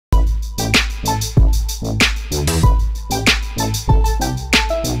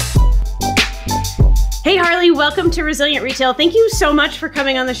welcome to Resilient Retail. Thank you so much for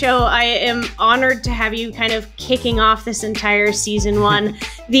coming on the show. I am honored to have you kind of kicking off this entire season one.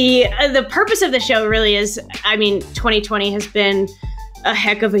 The purpose of the show really is, 2020 has been a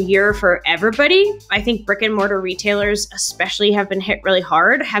heck of a year for everybody. I think brick and mortar retailers especially have been hit really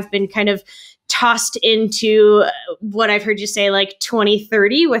hard, have been kind of tossed into what I've heard you say, like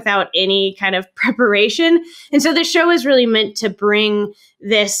 2030 without any kind of preparation. And so the show is really meant to bring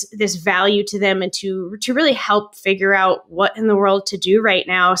this value to them and to really help figure out what in the world to do right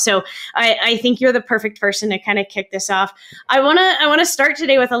now. So I think you're the perfect person to kind of kick this off. I want to start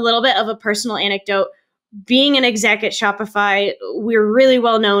today with a little bit of a personal anecdote. Being an exec at Shopify, we're really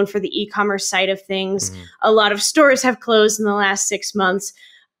well known for the e-commerce side of things. Mm-hmm. A lot of stores have closed in the last 6 months.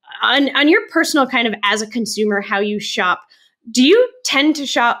 On your personal kind of as a consumer, how you shop, do you tend to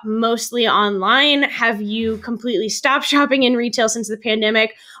shop mostly online? Have you completely stopped shopping in retail since the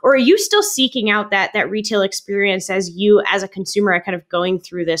pandemic? Or are you still seeking out that retail experience as you as a consumer are kind of going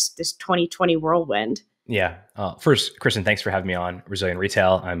through this 2020 whirlwind? Yeah. First, Kristen, thanks for having me on Resilient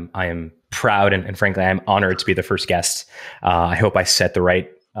Retail. I am proud and frankly, I'm honored to be the first guest. I hope I set the right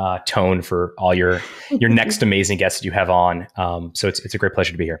tone for all your next amazing guests that you have on. So it's a great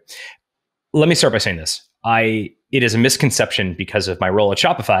pleasure to be here. Let me start by saying this. It is a misconception because of my role at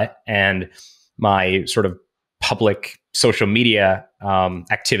Shopify and my sort of public social media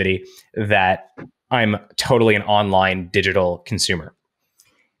activity that I'm totally an online digital consumer.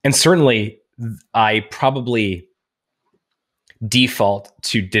 And certainly I probably default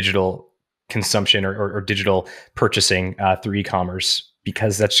to digital consumption or digital purchasing through e-commerce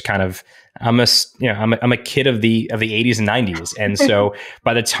because that's kind of I'm a kid of the 80s and 90s, and so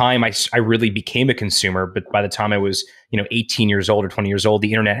by the time I really became a consumer, but by the time I was 18 years old or 20 years old,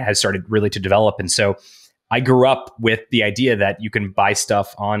 the internet has started really to develop, and so I grew up with the idea that you can buy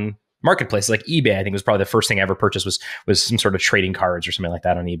stuff on marketplaces like eBay. I think was probably the first thing I ever purchased was some sort of trading cards or something like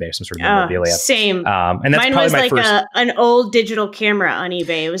that on eBay, some sort of memorabilia. Same. And that's mine probably was my like first. An old digital camera on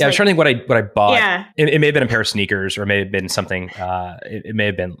eBay. It was I was trying to think what I bought. Yeah. It may have been a pair of sneakers, or it may have been something. It may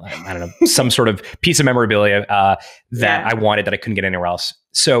have been I don't know, some sort of piece of memorabilia that I wanted that I couldn't get anywhere else.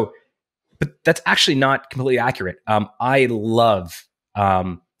 So, but that's actually not completely accurate. I love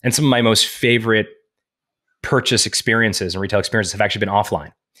and some of my most favorite purchase experiences and retail experiences have actually been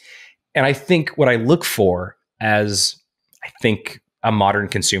offline. And I think what I look for as, a modern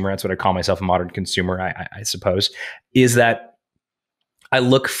consumer, that's what I call myself, a modern consumer, I suppose, is that I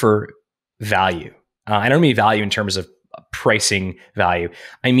look for value. I don't mean value in terms of pricing value.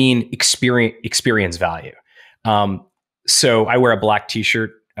 I mean experience value. So I wear a black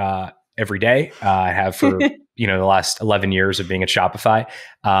t-shirt every day. I have for the last 11 years of being at Shopify.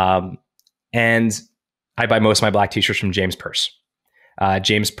 And I buy most of my black t-shirts from James Purse.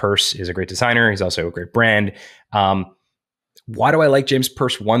 James Purse is a great designer. He's also a great brand. Why do I like James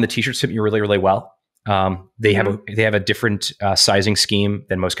Purse? One, the t-shirts fit me really, really well. They have a different sizing scheme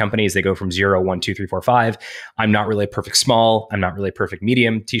than most companies. They go from 0, 1, 2, 3, 4, 5. I'm not really a perfect small. I'm not really a perfect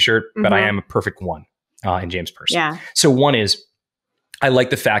medium t-shirt, but I am a perfect one in James Purse. Yeah. So one is, I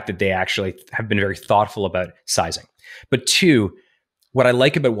like the fact that they actually have been very thoughtful about sizing. But two, what I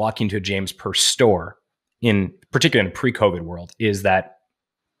like about walking to a James Purse store, particularly in a pre-COVID world, is that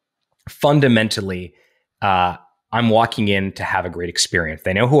fundamentally, I'm walking in to have a great experience.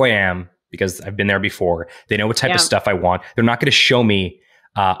 They know who I am because I've been there before. They know what type of stuff I want. They're not going to show me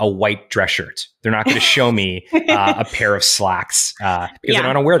a white dress shirt. They're not going to show me a pair of slacks because I don't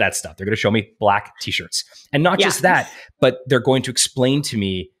want to wear that stuff. They're going to show me black t-shirts. And not just that, but they're going to explain to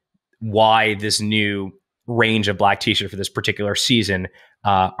me why this new range of black t-shirt for this particular season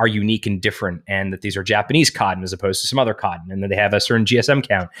are unique and different, and that these are Japanese cotton as opposed to some other cotton, and that they have a certain GSM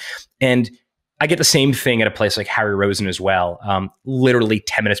count. And I get the same thing at a place like Harry Rosen as well. Literally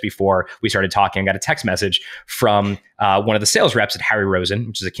 10 minutes before we started talking, I got a text message from one of the sales reps at Harry Rosen,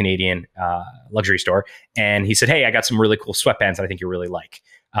 which is a Canadian luxury store. And he said, "Hey, I got some really cool sweatpants that I think you really like.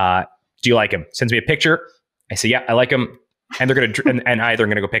 Do you like them?" Sends me a picture. I say, "Yeah, I like them." And they're going to, and either I'm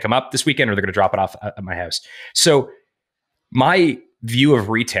going to go pick them up this weekend or they're going to drop it off at my house. So my view of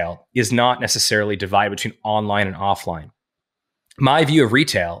retail is not necessarily divided between online and offline. My view of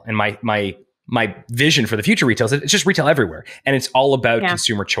retail and my vision for the future retail is it's just retail everywhere. And it's all about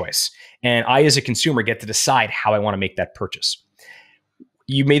consumer choice. And I, as a consumer, get to decide how I want to make that purchase.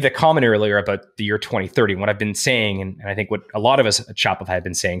 You made the comment earlier about the year 2030. What I've been saying, and I think what a lot of us at Shopify have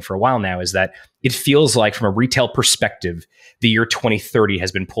been saying for a while now, is that it feels like from a retail perspective, the year 2030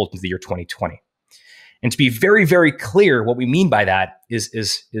 has been pulled into the year 2020. And to be very, very clear, what we mean by that is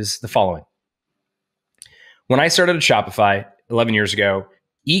the following. When I started at Shopify 11 years ago,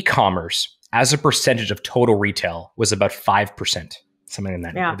 e-commerce as a percentage of total retail was about 5%, something in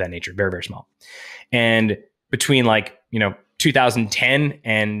that, of that nature, very, very small. And between 2010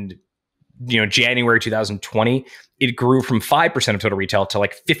 and January 2020, it grew from 5% of total retail to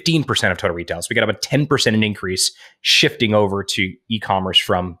 15% of total retail. So we got about 10% an increase shifting over to e-commerce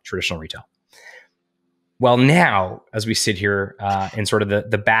from traditional retail. Well, now, as we sit here in sort of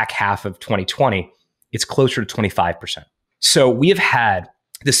the back half of 2020, it's closer to 25%. So we have had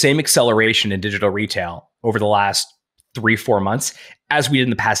the same acceleration in digital retail over the last 3-4 months as we did in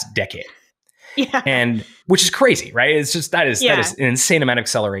the past decade. Yeah. And which is crazy, right? It's just that is an insane amount of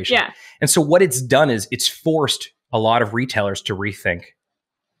acceleration. Yeah. And so what it's done is it's forced a lot of retailers to rethink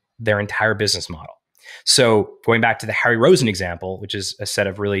their entire business model. So going back to the Harry Rosen example, which is a set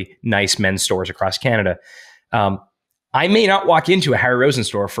of really nice men's stores across Canada, I may not walk into a Harry Rosen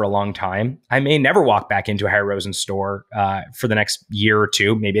store for a long time. I may never walk back into a Harry Rosen store for the next year or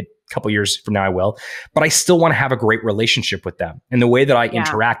two. Maybe a couple years from now I will. But I still want to have a great relationship with them. And the way that I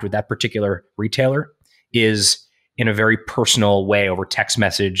interact with that particular retailer is in a very personal way, over text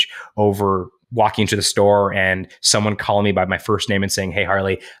message, over walking into the store and someone calling me by my first name and saying, "Hey,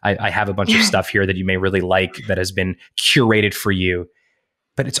 Harley, I have a bunch of stuff here that you may really like that has been curated for you."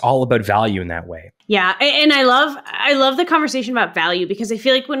 But it's all about value in that way. Yeah. And I love the conversation about value, because I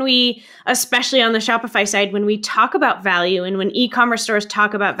feel like when we, especially on the Shopify side, when we talk about value and when e-commerce stores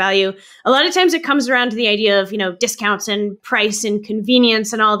talk about value, a lot of times it comes around to the idea of, discounts and price and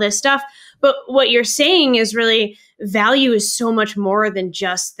convenience and all this stuff. But what you're saying is really value is so much more than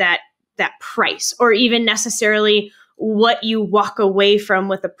just that price, or even necessarily what you walk away from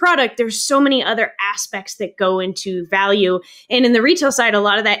with a product. There's so many other aspects that go into value. And in the retail side, a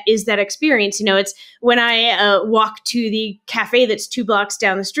lot of that is that experience. It's when I walk to the cafe that's 2 blocks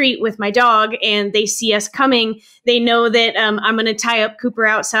down the street with my dog and they see us coming, they know that I'm going to tie up Cooper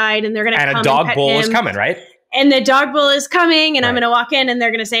outside and they're going to come and a dog bowl is coming, right? And the dog bowl is coming, and I'm going to walk in and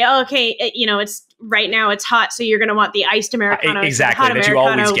they're going to say, "Oh, okay, it's right now it's hot. So you're going to want the iced Americano." Exactly. Hot that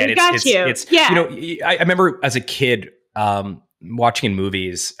Americano. You always get. I remember as a kid, watching in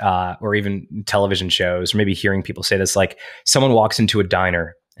movies, or even television shows, or maybe hearing people say this, someone walks into a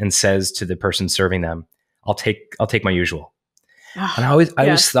diner and says to the person serving them, I'll take my usual. And I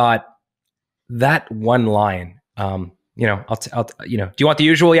always thought that one line, do you want the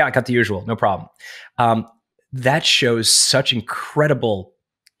usual? Yeah, I got the usual. No problem. That shows such incredible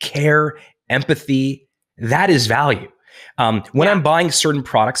care, empathy. That is value. When I'm buying certain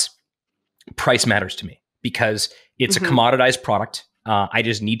products, price matters to me because it's a commoditized product. I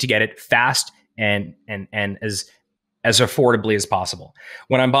just need to get it fast and as affordably as possible.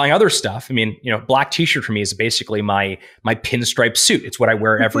 When I'm buying other stuff, black t-shirt for me is basically my pinstripe suit. It's what I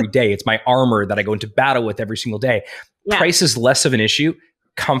wear every day. It's my armor that I go into battle with every single day. Yeah. Price is less of an issue.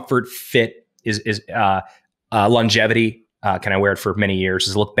 Comfort, fit is longevity. Can I wear it for many years?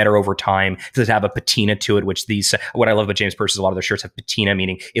 Does it look better over time? Does it have a patina to it? Which what I love about James Perse is a lot of their shirts have patina,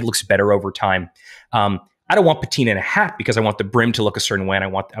 meaning it looks better over time. I don't want patina in a hat because I want the brim to look a certain way, and I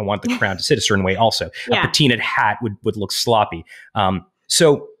want the crown to sit a certain way also. Yeah. A patinaed hat would look sloppy.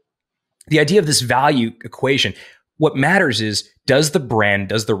 So the idea of this value equation, what matters is, does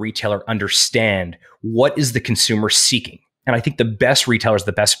the retailer understand what is the consumer seeking? And I think the best retailers,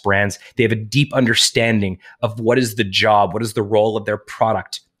 the best brands, they have a deep understanding of what is the job, what is the role of their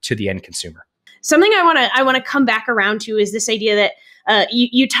product to the end consumer. Something I want to come back around to is this idea that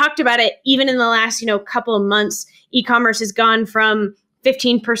you talked about it even in the last couple of months. E-commerce has gone from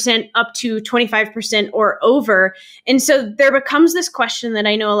 15% up to 25% or over. And so there becomes this question that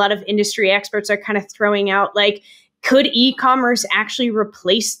I know a lot of industry experts are kind of throwing out, could e-commerce actually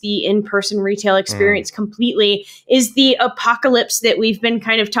replace the in-person retail experience completely? Is the apocalypse that we've been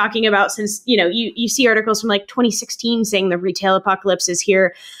kind of talking about since, you see articles from 2016 saying the retail apocalypse is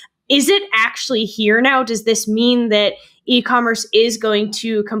here. Is it actually here now? Does this mean that e-commerce is going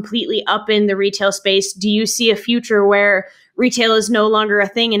to completely upend the retail space? Do you see a future where retail is no longer a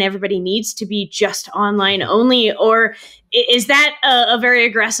thing and everybody needs to be just online only? Or is that a very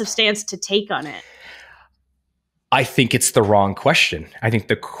aggressive stance to take on it? I think it's the wrong question. I think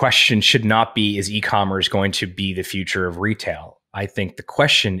the question should not be, is e-commerce going to be the future of retail? I think the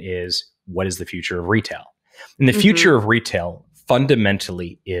question is, what is the future of retail? And the future of retail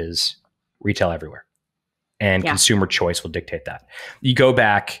fundamentally is retail everywhere. And consumer choice will dictate that. You go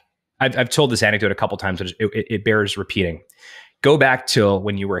back, I've told this anecdote a couple times, but it bears repeating. Go back to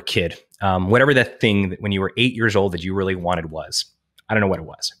when you were a kid, whatever that thing that when you were 8 years old that you really wanted was. I don't know what it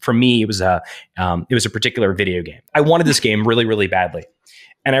was. For me, it was a particular video game. I wanted this game really, really badly.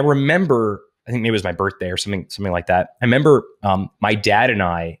 And I remember, I think maybe it was my birthday or something like that. I remember my dad and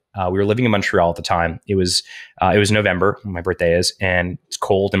I We were living in Montreal at the time. It was November, when my birthday is, and it's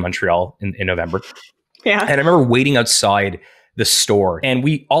cold in Montreal in November. Yeah. And I remember waiting outside the store, and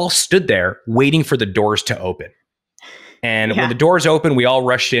we all stood there waiting for the doors to open. And when the doors opened, we all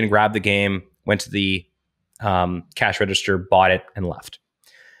rushed in, grabbed the game, went to the cash register, bought it, and left.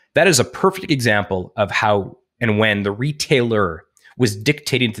 That is a perfect example of how and when the retailer was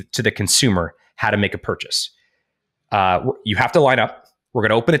dictating to the consumer how to make a purchase. You have to line up. We're going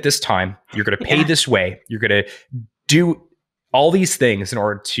to open at this time. You're going to pay this way. You're going to do all these things in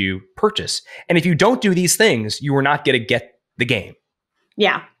order to purchase. And if you don't do these things, you are not going to get the game.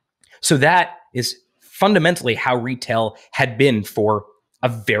 Yeah. So that is fundamentally how retail had been for a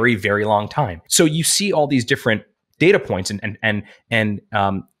very, very long time. So you see all these different data points and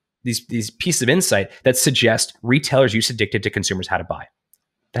these pieces of insight that suggest retailers used to dictate to consumers how to buy.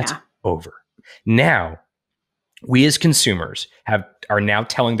 That's over. Now, we as consumers are now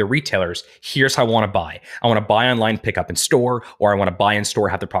telling the retailers, here's how I want to buy. I want to buy online, pick up in store, or I want to buy in store,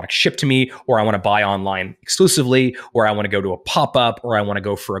 have the product shipped to me, or I want to buy online exclusively, or I want to go to a pop-up, or I want to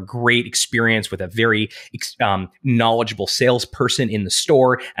go for a great experience with a very knowledgeable salesperson in the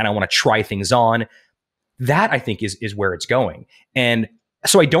store, and I want to try things on. That, I think, is where it's going. And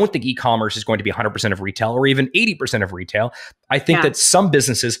so I don't think e-commerce is going to be 100% of retail or even 80% of retail. I think that some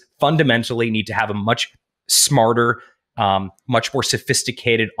businesses fundamentally need to have a much smarter, much more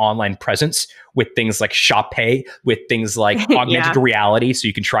sophisticated online presence with things like Shop Pay, with things like augmented reality, so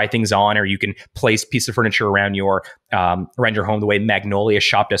you can try things on, or you can place piece of furniture around your home the way Magnolia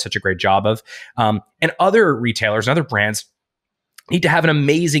Shop does such a great job of. And other retailers and other brands need to have an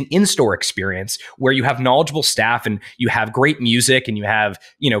amazing in-store experience where you have knowledgeable staff and you have great music and you have,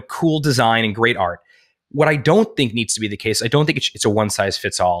 cool design and great art. What I don't think needs to be the case, I don't think it's a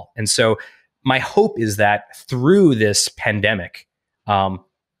one-size-fits-all. And so my hope is that through this pandemic, what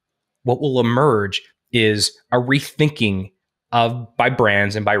will emerge is a rethinking by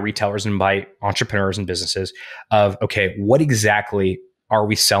brands and by retailers and by entrepreneurs and businesses of, okay, what exactly are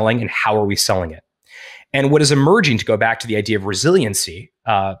we selling and how are we selling it? And what is emerging, to go back to the idea of resiliency,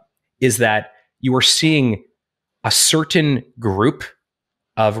 is that you are seeing a certain group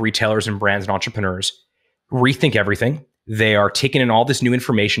of retailers and brands and entrepreneurs rethink everything. They are taking in all this new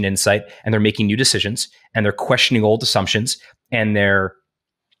information, insight, and they're making new decisions, and they're questioning old assumptions, and they're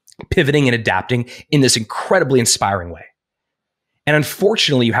pivoting and adapting in this incredibly inspiring way. And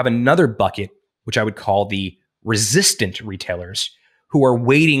unfortunately, you have another bucket, which I would call the resistant retailers, who are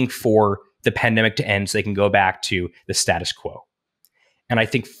waiting for the pandemic to end so they can go back to the status quo. And I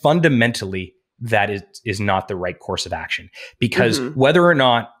think fundamentally that is not the right course of action, because whether or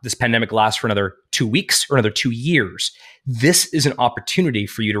not this pandemic lasts for another 2 weeks or another 2 years, this is an opportunity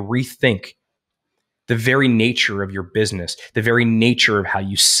for you to rethink the very nature of your business, the very nature of how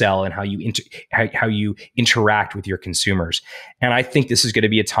you sell and how you interact with your consumers. And I think this is going to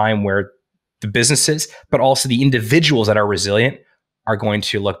be a time where the businesses, but also the individuals that are resilient, are going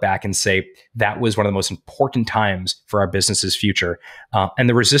to look back and say, that was one of the most important times for our business's future. And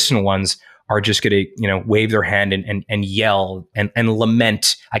the resistant ones are just going to, wave their hand and yell and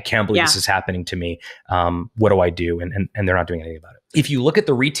lament, I can't believe this is happening to me. What do I do? And they're not doing anything about it. If you look at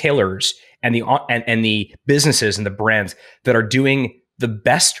the retailers and the businesses and the brands that are doing the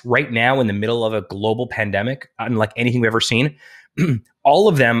best right now in the middle of a global pandemic, unlike anything we've ever seen, all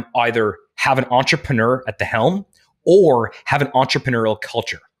of them either have an entrepreneur at the helm or have an entrepreneurial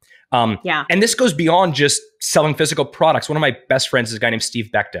culture. And this goes beyond just selling physical products. One of my best friends is a guy named Steve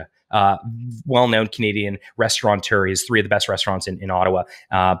Bechta, well-known Canadian restaurateur. He has 3 of the best restaurants in Ottawa,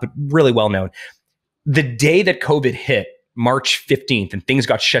 but really well-known. The day that COVID hit, March 15th, and things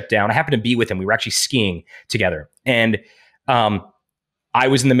got shut down, I happened to be with him. We were actually skiing together. And I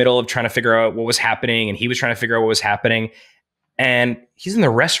was in the middle of trying to figure out what was happening, and he was trying to figure out what was happening. And he's in the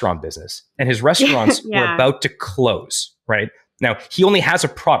restaurant business, and his restaurants were about to close, right? Now, he only has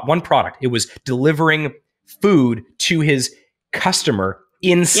one product. It was delivering food to his customer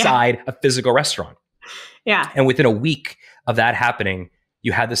inside a physical restaurant. Yeah. And within a week of that happening,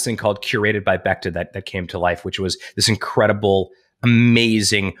 you had this thing called Curated by Bechta that came to life, which was this incredible,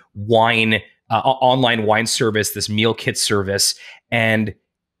 amazing online wine service, this meal kit service, and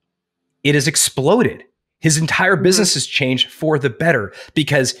it has exploded. His entire business has changed for the better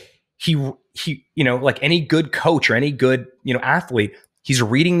because he, like any good coach or any good, athlete, he's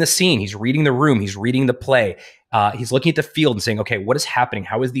reading the scene, he's reading the room, he's reading the play. He's looking at the field and saying, okay, what is happening?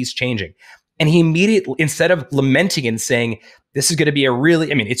 How is these changing? And he immediately, instead of lamenting and saying, this is going to be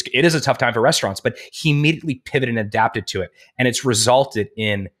it is a tough time for restaurants, but he immediately pivoted and adapted to it. And it's resulted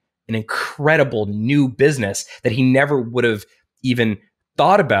in an incredible new business that he never would have even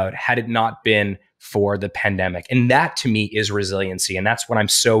thought about had it not been for the pandemic. And that to me is resiliency. And that's what I'm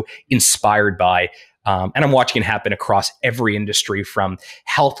so inspired by. And I'm watching it happen across every industry, from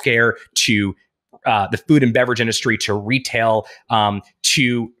healthcare to the food and beverage industry to retail,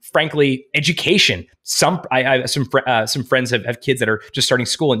 to frankly education. I have some friends have kids that are just starting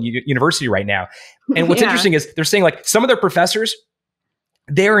school and university right now. And what's interesting is they're saying, like, some of their professors,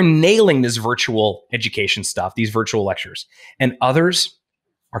 they're nailing this virtual education stuff, these virtual lectures, and others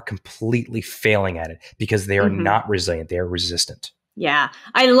are completely failing at it because they are not resilient. They are resistant. Yeah.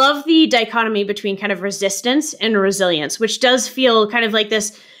 I love the dichotomy between kind of resistance and resilience, which does feel kind of like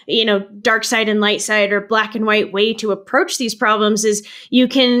this, dark side and light side, or black and white way to approach these problems. Is you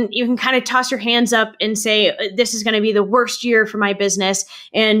can kind of toss your hands up and say, this is going to be the worst year for my business,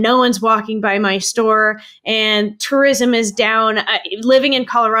 and no one's walking by my store, and tourism is down. Living in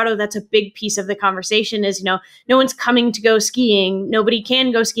Colorado, that's a big piece of the conversation is, no one's coming to go skiing. Nobody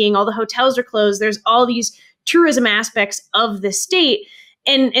can go skiing. All the hotels are closed. There's all these tourism aspects of the state.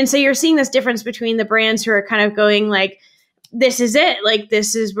 And so you're seeing this difference between the brands who are kind of going like, this is it. Like,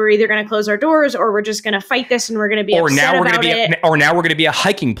 we're either going to close our doors, or we're just going to fight this and we're going to be upset about it. Or now we're going to be a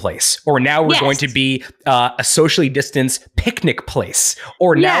hiking place, or now we're going to be a socially distanced picnic place,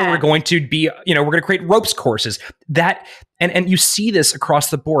 or now we're going to be, we're going to create ropes courses. And you see this across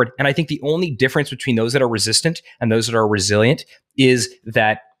the board. And I think the only difference between those that are resistant and those that are resilient is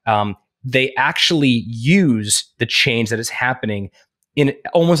that they actually use the change that is happening in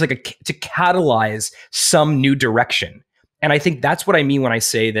almost like to catalyze some new direction. And I think that's what I mean when I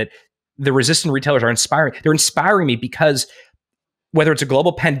say that the resistant retailers are inspiring. They're inspiring me because whether it's a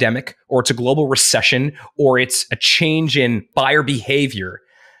global pandemic, or it's a global recession, or it's a change in buyer behavior,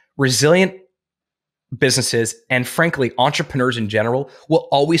 resilient businesses, and frankly, entrepreneurs in general, will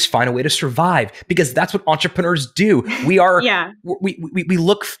always find a way to survive, because that's what entrepreneurs do. We are, we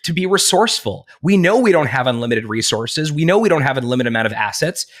look to be resourceful. We know we don't have unlimited resources. We know we don't have a limited amount of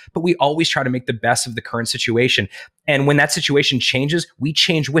assets, but we always try to make the best of the current situation. And when that situation changes, we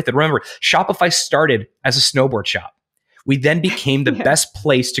change with it. Remember, Shopify started as a snowboard shop. We then became the best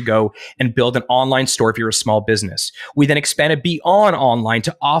place to go and build an online store if you're a small business. We then expanded beyond online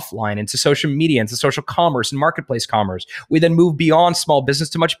to offline, into social media, into social commerce and marketplace commerce. We then moved beyond small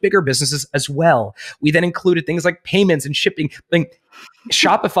business to much bigger businesses as well. We then included things like payments and shipping.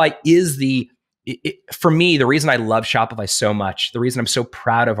 Shopify is for me, the reason I love Shopify so much, the reason I'm so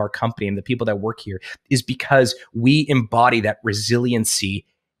proud of our company and the people that work here, is because we embody that resiliency,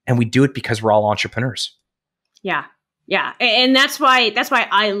 and we do it because we're all entrepreneurs. Yeah. Yeah. And that's why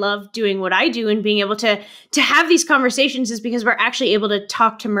I love doing what I do, and being able to have these conversations, is because we're actually able to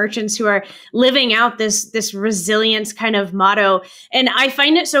talk to merchants who are living out this resilience kind of motto. And I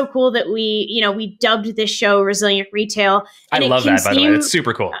find it so cool that we dubbed this show Resilient Retail. And I love that, by the way. It's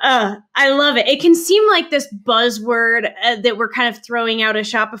super cool. I love it. It can seem like this buzzword that we're kind of throwing out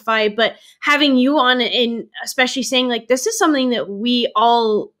as Shopify, but having you on, and especially saying like, this is something that we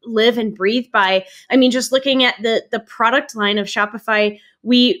all live and breathe by. I mean, just looking at the product line of Shopify,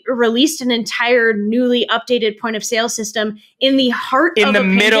 we released an entire newly updated point of sale system in the heart of the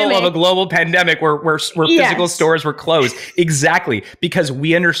middle of a global pandemic where physical stores were closed. Exactly. Because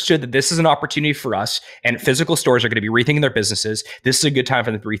we understood that this is an opportunity for us, and physical stores are going to be rethinking their businesses. This is a good time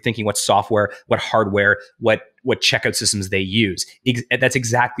for them to be rethinking what software, what hardware, what checkout systems they use. That's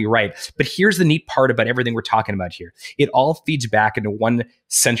exactly right. But here's the neat part about everything we're talking about here. It all feeds back into one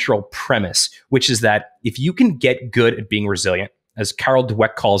central premise, which is that if you can get good at being resilient, as Carol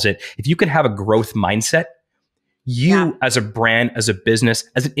Dweck calls it, if you can have a growth mindset, you as a brand, as a business,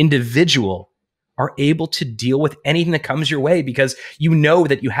 as an individual, are able to deal with anything that comes your way, because you know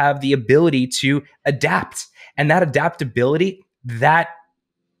that you have the ability to adapt. And that adaptability, that's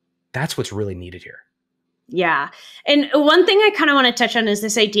what's really needed here. Yeah. And one thing I kind of want to touch on is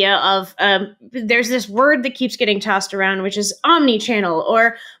this idea of there's this word that keeps getting tossed around, which is omni-channel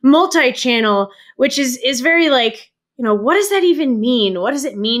or multi-channel, which is very like, what does that even mean? What does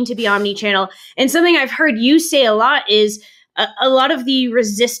it mean to be omni-channel? And something I've heard you say a lot is a lot of the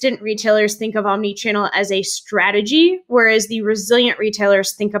resistant retailers think of omni-channel as a strategy, whereas the resilient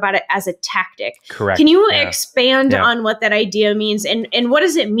retailers think about it as a tactic. Correct. Can you expand on what that idea means? And what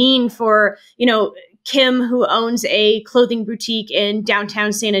does it mean for, Kim, who owns a clothing boutique in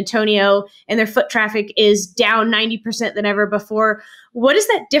downtown San Antonio, and their foot traffic is down 90% than ever before? What does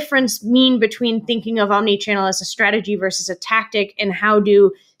that difference mean between thinking of omnichannel as a strategy versus a tactic? And how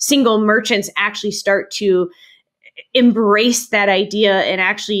do single merchants actually start to embrace that idea and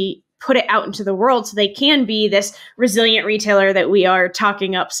actually put it out into the world so they can be this resilient retailer that we are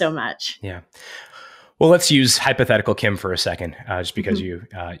talking up so much? Yeah. Well, let's use hypothetical Kim for a second, just because you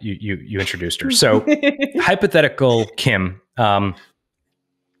introduced her. So, hypothetical Kim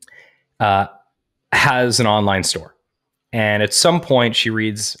has an online store, and at some point she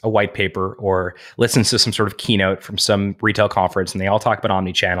reads a white paper or listens to some sort of keynote from some retail conference, and they all talk about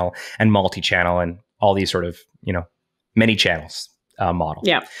omni-channel and multi-channel and all these sort of many channels model.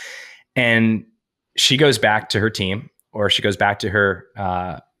 Yeah, and she goes back to her team, or she goes back to her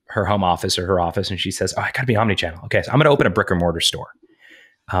home office or her office, and she says, "Oh, I got to be omni-channel. Okay, so I'm going to open a brick and mortar store."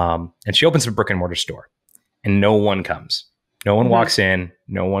 And she opens a brick and mortar store, and no one comes. No one walks in.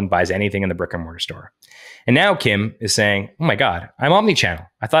 No one buys anything in the brick and mortar store. And now Kim is saying, "Oh my God, I'm omni-channel.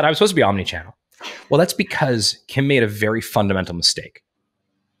 I thought I was supposed to be omni-channel." Well, that's because Kim made a very fundamental mistake.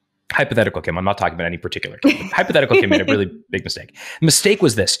 Hypothetical Kim, I'm not talking about any particular Kim, but hypothetical Kim made a really big mistake. The mistake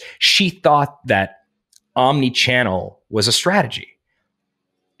was this. She thought that omni-channel was a strategy.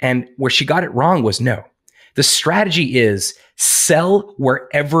 And where she got it wrong was no. The strategy is sell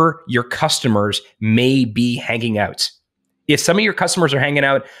wherever your customers may be hanging out. If some of your customers are hanging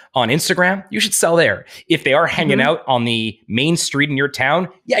out on Instagram, you should sell there. If they are hanging out on the main street in your town,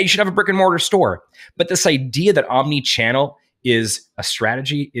 yeah, you should have a brick and mortar store. But this idea that omni-channel is a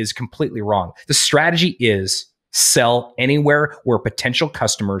strategy is completely wrong. The strategy is sell anywhere where potential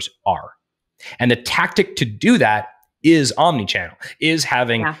customers are. And the tactic to do that is omni-channel, is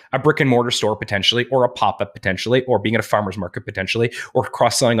having a brick and mortar store potentially, or a pop-up potentially, or being at a farmer's market potentially, or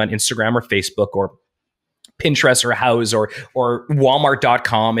cross-selling on Instagram or Facebook or Pinterest or House or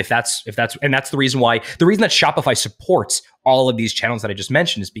Walmart.com. And that's the reason that Shopify supports all of these channels that I just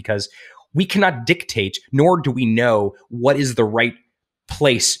mentioned is because we cannot dictate, nor do we know what is the right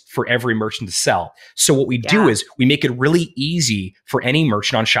place for every merchant to sell. So what we do is we make it really easy for any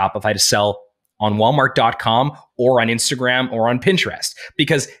merchant on Shopify to sell on Walmart.com or on Instagram or on Pinterest,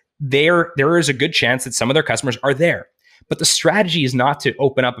 because there is a good chance that some of their customers are there. But the strategy is not to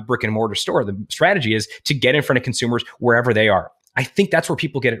open up a brick and mortar store. The strategy is to get in front of consumers wherever they are. I think that's where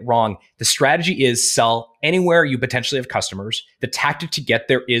people get it wrong. The strategy is sell anywhere you potentially have customers. The tactic to get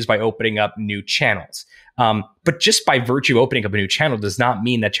there is by opening up new channels. But just by virtue of opening up a new channel does not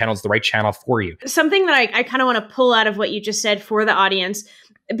mean that channel is the right channel for you. Something that I kind of want to pull out of what you just said for the audience,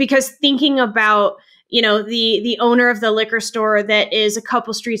 because thinking about, the owner of the liquor store that is a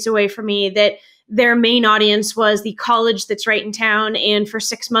couple streets away from me, that their main audience was the college that's right in town. And for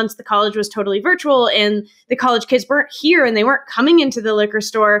 6 months, the college was totally virtual and the college kids weren't here and they weren't coming into the liquor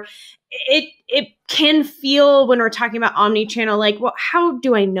store. It can feel, when we're talking about omni-channel, like, well, how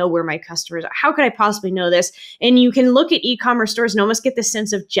do I know where my customers are? How could I possibly know this? And you can look at e-commerce stores and almost get this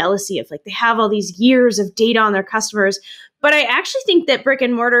sense of jealousy of like, they have all these years of data on their customers. But I actually think that brick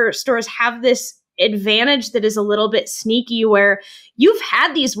and mortar stores have this advantage that is a little bit sneaky, where you've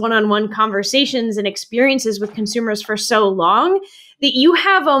had these one-on-one conversations and experiences with consumers for so long that you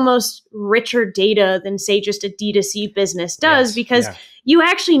have almost richer data than, say, just a D2C business does, because you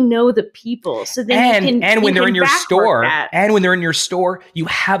actually know the people. So then when they're in your store, you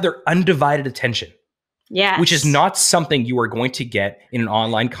have their undivided attention. Yeah. Which is not something you are going to get in an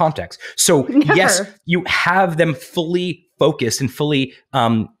online context. So yes, you have them fully focused and fully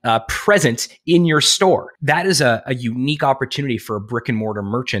present in your store. That is a unique opportunity for a brick and mortar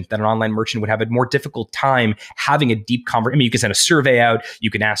merchant that an online merchant would have a more difficult time having a deep conversation. I mean, you can send a survey out, you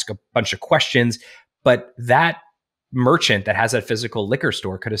can ask a bunch of questions, but that merchant that has that physical liquor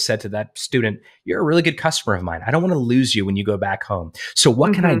store could have said to that student, "You're a really good customer of mine. I don't want to lose you when you go back home. So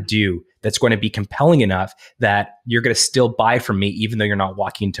what can I do that's going to be compelling enough that you're going to still buy from me even though you're not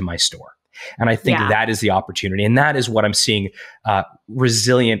walking into my store?" And I think that is the opportunity. And that is what I'm seeing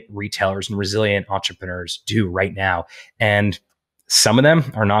resilient retailers and resilient entrepreneurs do right now. And some of them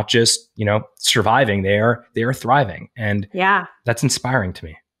are not just, surviving, they are thriving. And that's inspiring to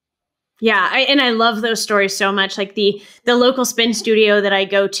me. Yeah, I love those stories so much. Like the local spin studio that I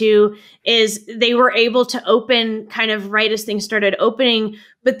go to, is they were able to open kind of right as things started opening,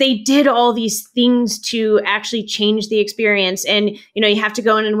 but they did all these things to actually change the experience. And, you have to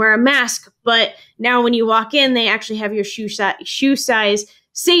go in and wear a mask, but now when you walk in, they actually have your shoe size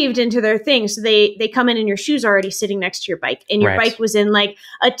saved into their thing. So they come in and your shoes are already sitting next to your bike, and your bike was in like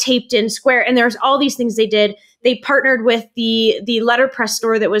a taped in square. And there's all these things they did. They partnered with the letterpress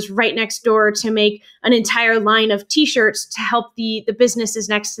store that was right next door to make an entire line of t-shirts to help the businesses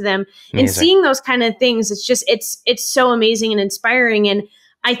next to them. Amazing. And seeing those kind of things, it's so amazing and inspiring. And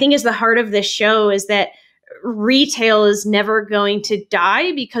I think is the heart of this show is that retail is never going to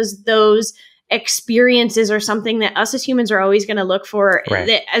die, because those experiences are something that us as humans are always going to look for.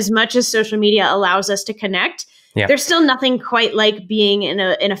 That as much as social media allows us to connect, Yeah. there's still nothing quite like being in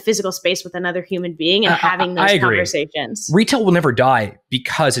a physical space with another human being and having those conversations. Retail will never die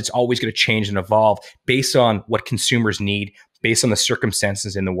because it's always going to change and evolve based on what consumers need, based on the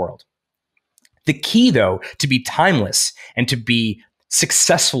circumstances in the world. The key, though, to be timeless and to be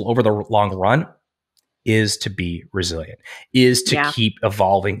successful over the long run is to be resilient, is to keep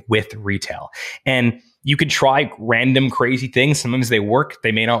evolving with retail. And you can try random crazy things. Sometimes they work.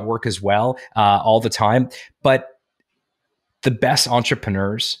 They may not work as well all the time. But the best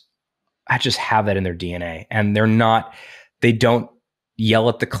entrepreneurs, I just have that in their DNA. And they don't yell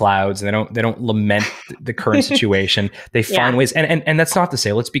at the clouds. They don't lament the current situation. They find ways. And that's not to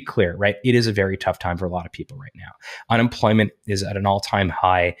say, let's be clear, right? It is a very tough time for a lot of people right now. Unemployment is at an all-time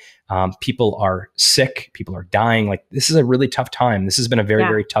high. People are sick. People are dying. Like, this is a really tough time. This has been a very,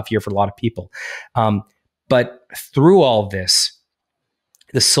 very tough year for a lot of people. But through all this,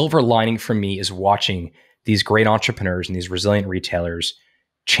 the silver lining for me is watching these great entrepreneurs and these resilient retailers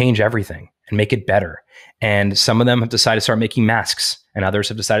change everything and make it better. And some of them have decided to start making masks, and others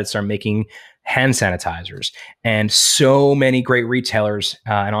have decided to start making hand sanitizers. And so many great retailers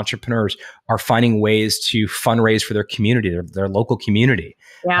and entrepreneurs are finding ways to fundraise for their community, their local community.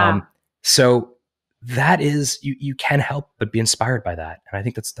 So that is, you can help but be inspired by that. And I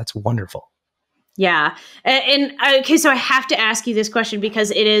think that's wonderful. Yeah. And okay, so I have to ask you this question because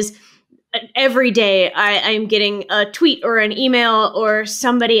it is every day I'm getting a tweet or an email or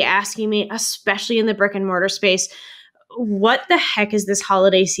somebody asking me, especially in the brick and mortar space, what the heck is this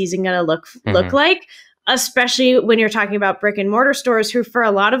holiday season going to look like? Especially when you're talking about brick and mortar stores who, for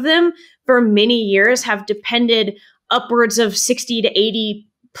a lot of them, for many years have depended upwards of 60 to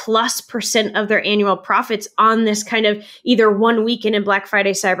 80+% of their annual profits on this kind of either one weekend in Black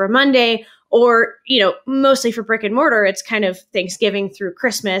Friday, Cyber Monday, or, mostly for brick and mortar, it's kind of Thanksgiving through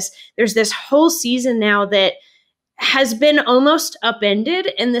Christmas. There's this whole season now that has been almost upended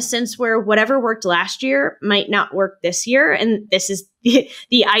in the sense where whatever worked last year might not work this year. And this is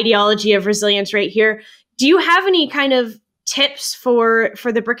the ideology of resilience right here. Do you have any kind of tips for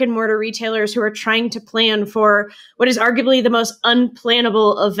the brick and mortar retailers who are trying to plan for what is arguably the most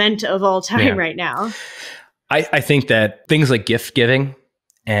unplannable event of all time right now? I think that things like gift giving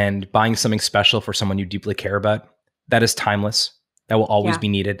and buying something special for someone you deeply care about, that is timeless. That will always be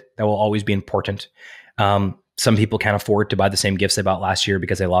needed. That will always be important. Some people can't afford to buy the same gifts they bought last year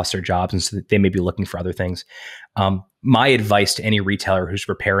because they lost their jobs, and so they may be looking for other things. My advice to any retailer who's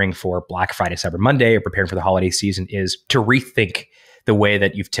preparing for Black Friday, Cyber Monday, or preparing for the holiday season is to rethink the way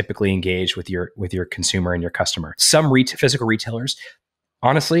that you've typically engaged with your consumer and your customer. Some physical retailers,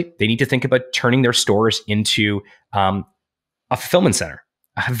 honestly, they need to think about turning their stores into a fulfillment center.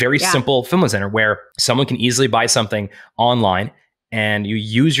 A very simple fulfillment center where someone can easily buy something online and you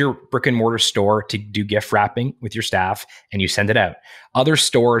use your brick and mortar store to do gift wrapping with your staff and you send it out. Other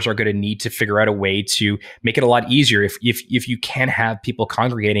stores are going to need to figure out a way to make it a lot easier. If you can have people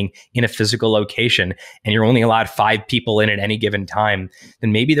congregating in a physical location and you're only allowed 5 people in at any given time,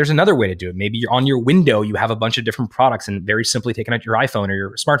 then maybe there's another way to do it. Maybe you're on your window, you have a bunch of different products, and very simply taking out your iPhone or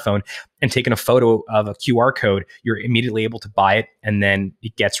your smartphone and taking a photo of a QR code, you're immediately able to buy it, and then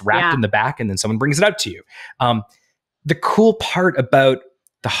it gets wrapped in the back and then someone brings it out to you. The cool part about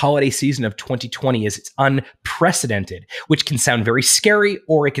the holiday season of 2020 is it's unprecedented, which can sound very scary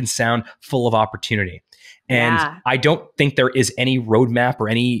or it can sound full of opportunity. And I don't think there is any roadmap or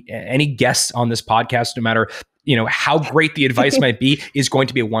any guests on this podcast, no matter how great the advice might be, is going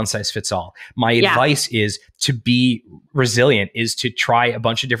to be a one size fits all. My advice is to be resilient, is to try a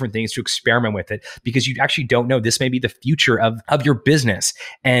bunch of different things, to experiment with it, because you actually don't know. This may be the future of your business.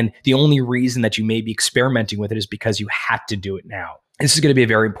 And the only reason that you may be experimenting with it is because you had to do it now. This is going to be a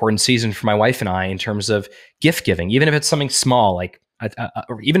very important season for my wife and I in terms of gift giving, even if it's something small, like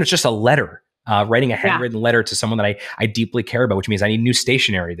or even if it's just a letter. Writing a handwritten letter to someone that I deeply care about, which means I need new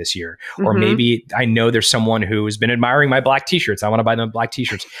stationery this year. Or maybe I know there's someone who has been admiring my black t-shirts. I want to buy them black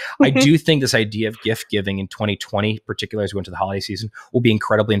t-shirts. I do think this idea of gift giving in 2020, particularly as we went to the holiday season, will be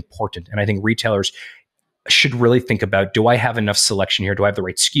incredibly important. And I think retailers should really think about, do I have enough selection here? Do I have the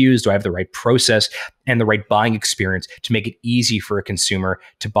right SKUs? Do I have the right process and the right buying experience to make it easy for a consumer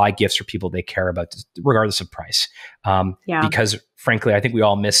to buy gifts for people they care about, regardless of price? Because frankly, I think we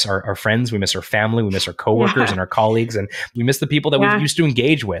all miss our friends. We miss our family. We miss our coworkers and our colleagues. And we miss the people that we used to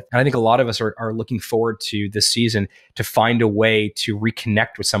engage with. And I think a lot of us are looking forward to this season to find a way to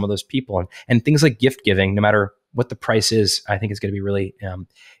reconnect with some of those people. And things like gift giving, no matter what the price is, I think is going to be really,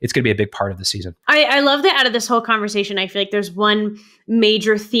 it's going to be a big part of the season. I love that out of this whole conversation, I feel like there's one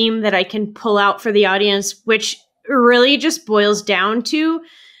major theme that I can pull out for the audience, which really just boils down to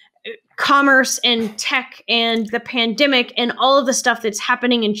commerce and tech and the pandemic and all of the stuff that's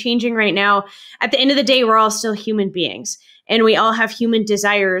happening and changing right now, at the end of the day, we're all still human beings. And we all have human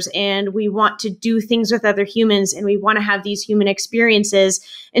desires, and we want to do things with other humans, and we want to have these human experiences.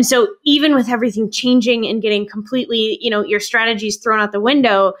 And so even with everything changing and getting completely, your strategies thrown out the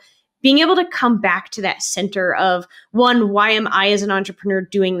window, being able to come back to that center of, one, why am I as an entrepreneur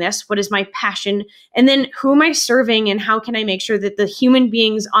doing this? What is my passion? And then who am I serving, and how can I make sure that the human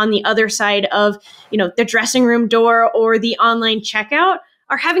beings on the other side of, the dressing room door or the online checkout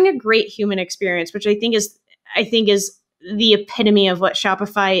are having a great human experience, which I think is the epitome of what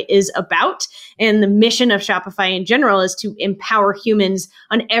Shopify is about. And the mission of Shopify in general is to empower humans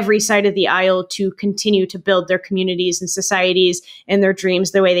on every side of the aisle to continue to build their communities and societies and their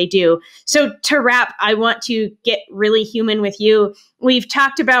dreams the way they do. So to wrap, I want to get really human with you. We've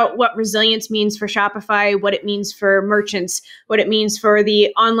talked about what resilience means for Shopify, what it means for merchants, what it means for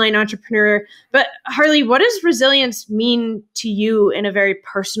the online entrepreneur. But Harley, what does resilience mean to you in a very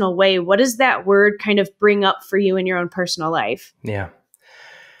personal way? What does that word kind of bring up for you in your own personal life? Yeah.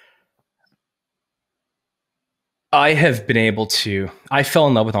 I fell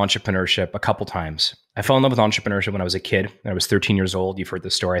in love with entrepreneurship a couple times. I fell in love with entrepreneurship when I was a kid. When I was 13 years old. You've heard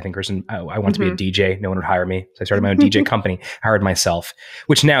this story, I think, Kristen. I wanted to be a DJ. No one would hire me. So I started my own DJ company, hired myself,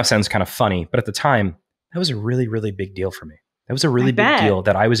 which now sounds kind of funny. But at the time, that was a really, really big deal for me. That was a really big deal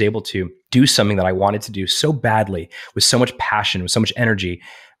that I was able to do something that I wanted to do so badly, with so much passion, with so much energy.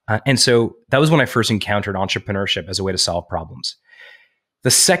 And so that was when I first encountered entrepreneurship as a way to solve problems.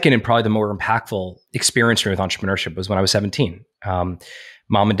 The second and probably the more impactful experience for me with entrepreneurship was when I was 17. Mom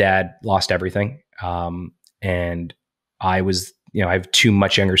and dad lost everything. And I was, I have two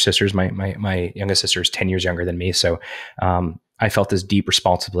much younger sisters. My youngest sister is 10 years younger than me. So I felt this deep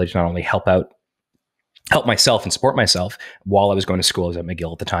responsibility to not only help myself and support myself while I was going to school. I was at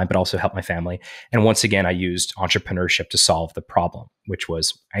McGill at the time, but also help my family. And once again, I used entrepreneurship to solve the problem, which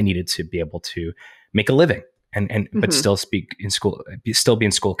was I needed to be able to make a living and but still be in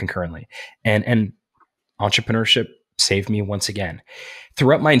school concurrently. And entrepreneurship saved me once again.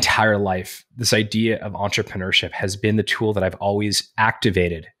 Throughout my entire life, this idea of entrepreneurship has been the tool that I've always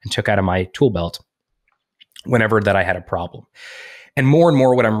activated and took out of my tool belt whenever that I had a problem. And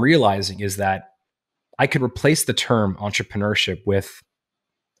more what I'm realizing is that I could replace the term entrepreneurship with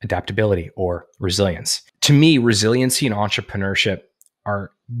adaptability or resilience. To me, resiliency and entrepreneurship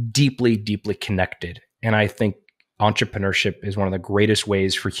are deeply, deeply connected. And I think entrepreneurship is one of the greatest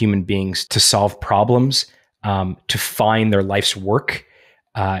ways for human beings to solve problems, to find their life's work,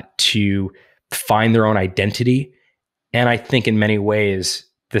 to find their own identity. And I think in many ways,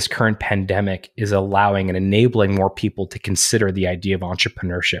 this current pandemic is allowing and enabling more people to consider the idea of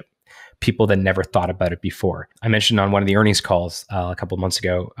entrepreneurship. People that never thought about it before. I mentioned on one of the earnings calls a couple of months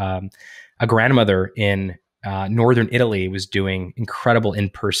ago, a grandmother in northern Italy was doing incredible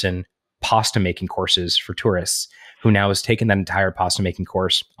in-person pasta making courses for tourists, who now has taken that entire pasta making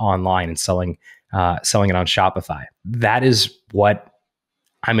course online and selling it on Shopify. That is what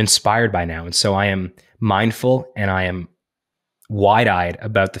I'm inspired by now. And so I am mindful and I am wide-eyed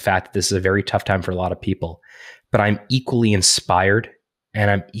about the fact that this is a very tough time for a lot of people, but I'm equally inspired.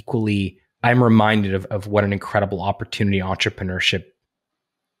 And I'm reminded of what an incredible opportunity entrepreneurship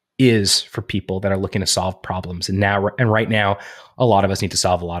is for people that are looking to solve problems. And right now, a lot of us need to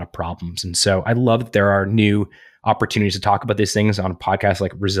solve a lot of problems. And so I love that there are new opportunities to talk about these things on podcasts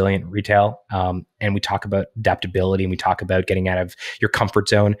like Resilient Retail. And we talk about adaptability and we talk about getting out of your comfort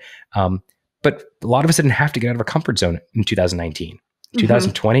zone. But a lot of us didn't have to get out of our comfort zone in 2019.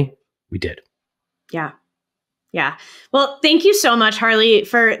 2020, we did. Yeah. Yeah. Well, thank you so much, Harley,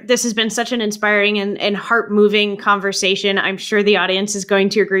 this has been such an inspiring and heart-moving conversation. I'm sure the audience is going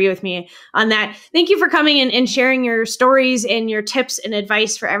to agree with me on that. Thank you for coming and sharing your stories and your tips and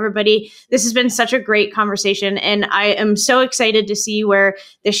advice for everybody. This has been such a great conversation, and I am so excited to see where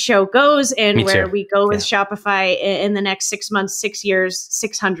this show goes and where we go with Shopify in the next 6 months, 6 years,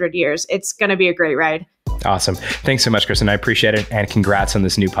 600 years. It's going to be a great ride. Awesome. Thanks so much, Kristen. I appreciate it. And congrats on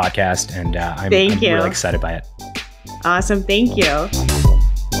this new podcast. And I'm really excited by it. Awesome. Thank you.